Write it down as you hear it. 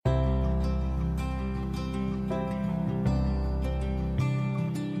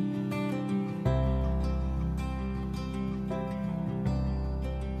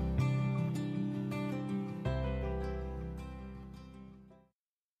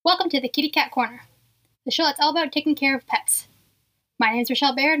Welcome to the Kitty Cat Corner, the show that's all about taking care of pets. My name is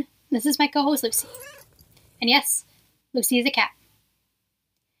Rochelle Baird, and this is my co-host Lucy. And yes, Lucy is a cat.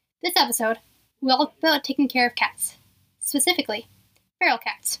 This episode, we're all about taking care of cats, specifically, feral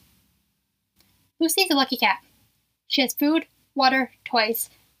cats. Lucy is a lucky cat. She has food, water, toys,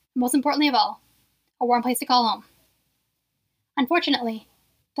 and most importantly of all, a warm place to call home. Unfortunately,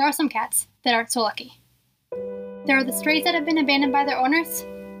 there are some cats that aren't so lucky. There are the strays that have been abandoned by their owners,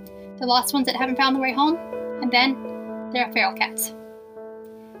 the lost ones that haven't found their way home, and then there are feral cats.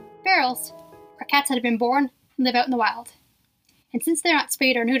 Ferals are cats that have been born and live out in the wild. And since they're not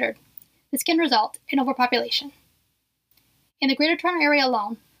spayed or neutered, this can result in overpopulation. In the Greater Toronto Area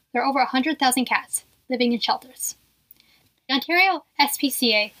alone, there are over 100,000 cats living in shelters. The Ontario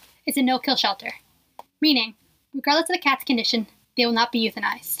SPCA is a no-kill shelter, meaning, regardless of the cat's condition, they will not be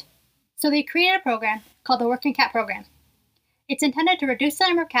euthanized. So they created a program called the Working Cat Program. It's intended to reduce the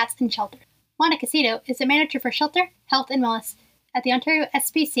number of cats in shelters. Monica Cito is the manager for Shelter, Health and Wellness at the Ontario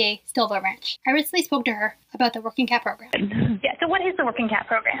SPCA Stillville Branch. I recently spoke to her about the Working Cat Program. Yeah, so what is the Working Cat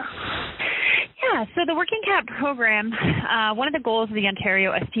Program? Yeah, so the Working Cat Program, one of the goals of the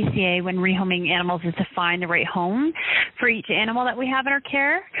Ontario SPCA when rehoming animals is to find the right home for each animal that we have in our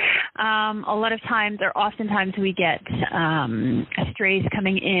care. A lot of times, or oftentimes, we get strays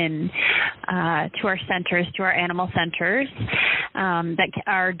coming in to our centers, to our animal centers, that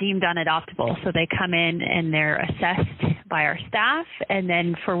are deemed unadoptable. So they come in and they're assessed by our staff, and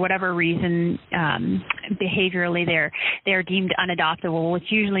then for whatever reason, behaviorally, they're deemed unadoptable, which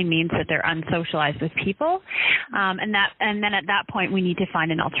usually means that they're unsocialized with people, and then at that point we need to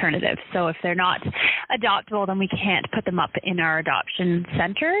find an alternative. So if they're not adoptable, then we can't put them up in our adoption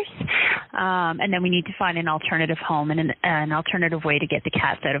centers, and then we need to find an alternative home and an alternative way to get the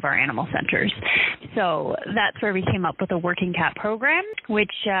cats out of our animal centers. So that's where we came up with a Working Cat Program,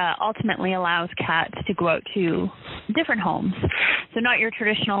 which ultimately allows cats to go out to different homes. So not your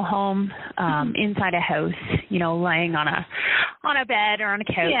traditional home inside a house, laying on a bed or on a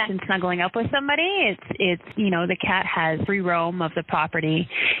couch and snuggling up with somebody. It's the cat has free roam of the property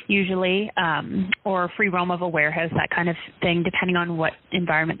usually, or free roam of a warehouse, that kind of thing, depending on what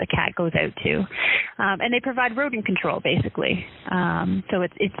environment the cat goes out to. And they provide rodent control, basically. So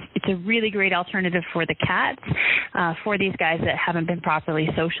it's a really great alternative for the cats, for these guys that haven't been properly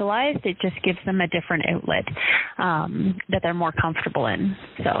socialized. It just gives them a different outlet that they're more comfortable in.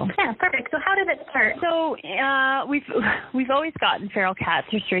 So yeah, perfect. So how did it start? So we've always gotten feral cats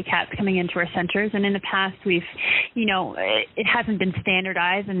or stray cats coming into our centers, and in the past we've, it hasn't been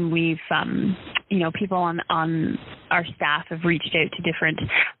standardized, and we've, people on our staff have reached out to different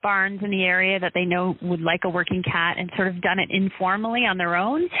barns in the area that they know would like a working cat and sort of done it informally on their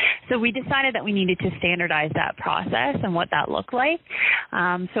own. So we decided that we needed to standardize that process and what that looked like.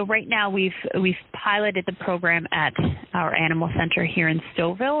 So right now we've piloted the program at our animal center here in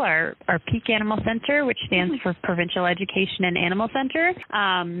Stouffville, our Peak Animal Center, which stands for Provincial Education and Animal Center.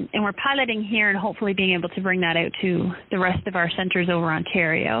 And we're piloting here and hopefully being able to bring that out to the rest of our centers over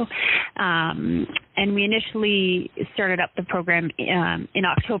Ontario. And we initially started up the program in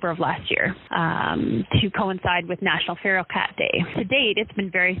October of last year to coincide with National Feral Cat Day. To date, it's been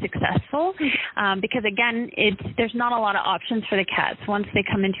very successful because, again, there's not a lot of options for the cats. Once they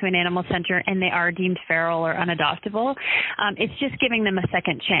come into an animal center and they are deemed feral or unadoptable, it's just giving them a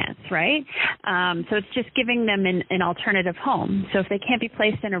second chance, right? So it's just giving them an alternative home. So if they can't be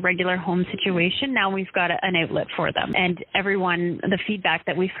placed in a regular home situation, now we've got an outlet for them. And the feedback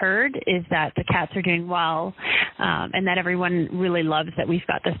that we've heard is that the cats are doing well, and that everyone really loves that we've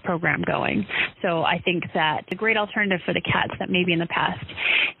got this program going. So I think that a great alternative for the cats that maybe in the past,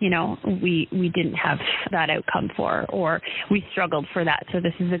 we didn't have that outcome for, or we struggled for that. So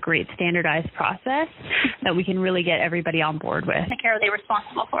this is a great standardized process that we can really get everybody on board with. What care are they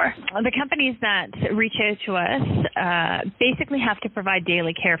responsible for? The companies that reach out to us basically have to provide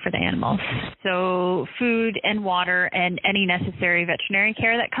daily care for the animals. So food and water and any necessary veterinary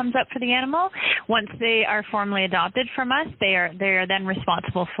care that comes up for the animal. Once they are formally adopted from us, they are then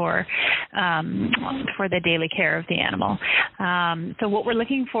responsible for the daily care of the animal. So what we're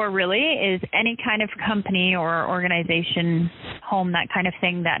looking for really is any kind of company or organization, home, that kind of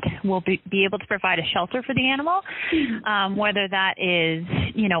thing, that will be able to provide a shelter for the animal, whether that is,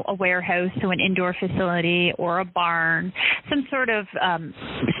 a warehouse, so an indoor facility, or a barn, some sort of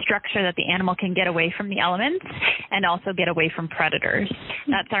structure that the animal can get away from the elements and also get away from predators.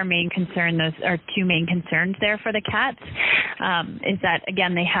 That's our main concern. Those are two main concerns there for the cats, is that,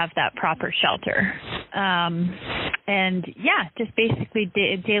 again, they have that proper shelter. And yeah, just basically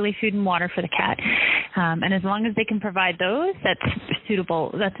daily food and water for the cat. And as long as they can provide those, that's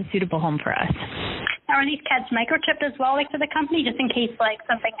suitable. That's a suitable home for us. Now, are these cats microchipped as well, like for the company, just in case like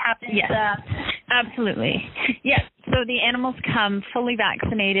something happens? Yes, absolutely. Yes. So the animals come fully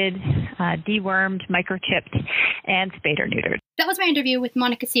vaccinated, dewormed, microchipped, and spayed or neutered. That was my interview with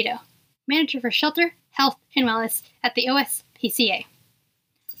Monica Cito, manager for shelter, health, and wellness at the OSPCA.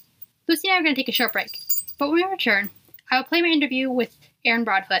 Lucy and I are going to take a short break, but when we return, I will play my interview with Erin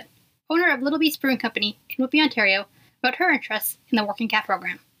Broadfoot, owner of Little Beast Brewing Company in Whitby, Ontario, about her interests in the Working Cat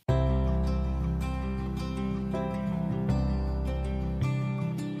program.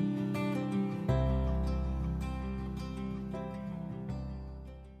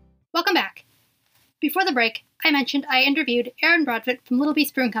 Welcome back. Before the break, I mentioned I interviewed Erin Broadfoot from Little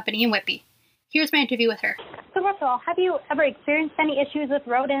Beast Brewing Company in Whitby. Here's my interview with her. So first of all, have you ever experienced any issues with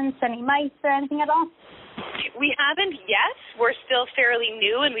rodents, any mice, or anything at all? We haven't yet. We're still fairly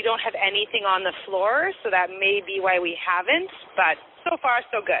new, and we don't have anything on the floor, so that may be why we haven't. But so far,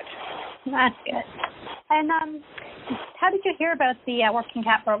 so good. That's good. And how did you hear about the Working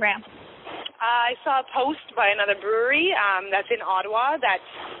Cat program? I saw a post by another brewery that's in Ottawa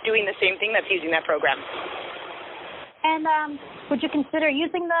that's doing the same thing, that's using that program. And would you consider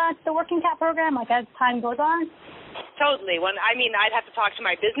using the Working Cat program, like, as time goes on? Totally. I'd have to talk to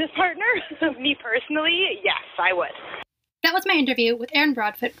my business partner. Me personally, yes, I would. That was my interview with Erin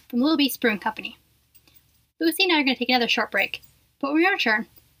Broadfoot from Little Beast Brewing Company. Lucy and I are going to take another short break, but when we return,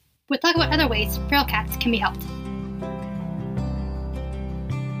 we'll talk about other ways feral cats can be helped.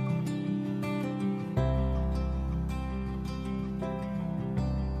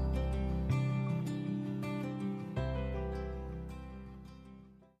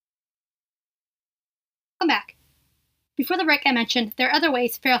 Welcome back. Before the break, I mentioned there are other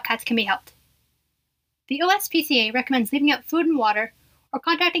ways feral cats can be helped. The OSPCA recommends leaving out food and water or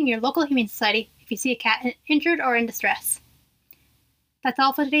contacting your local humane society if you see a cat injured or in distress. That's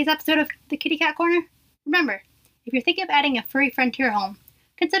all for today's episode of the Kitty Cat Corner. Remember, if you're thinking of adding a furry friend to your home,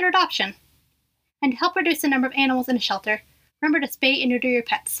 consider adoption. And to help reduce the number of animals in a shelter, remember to spay and neuter your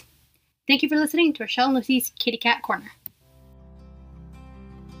pets. Thank you for listening to Rochelle and Lucy's Kitty Cat Corner.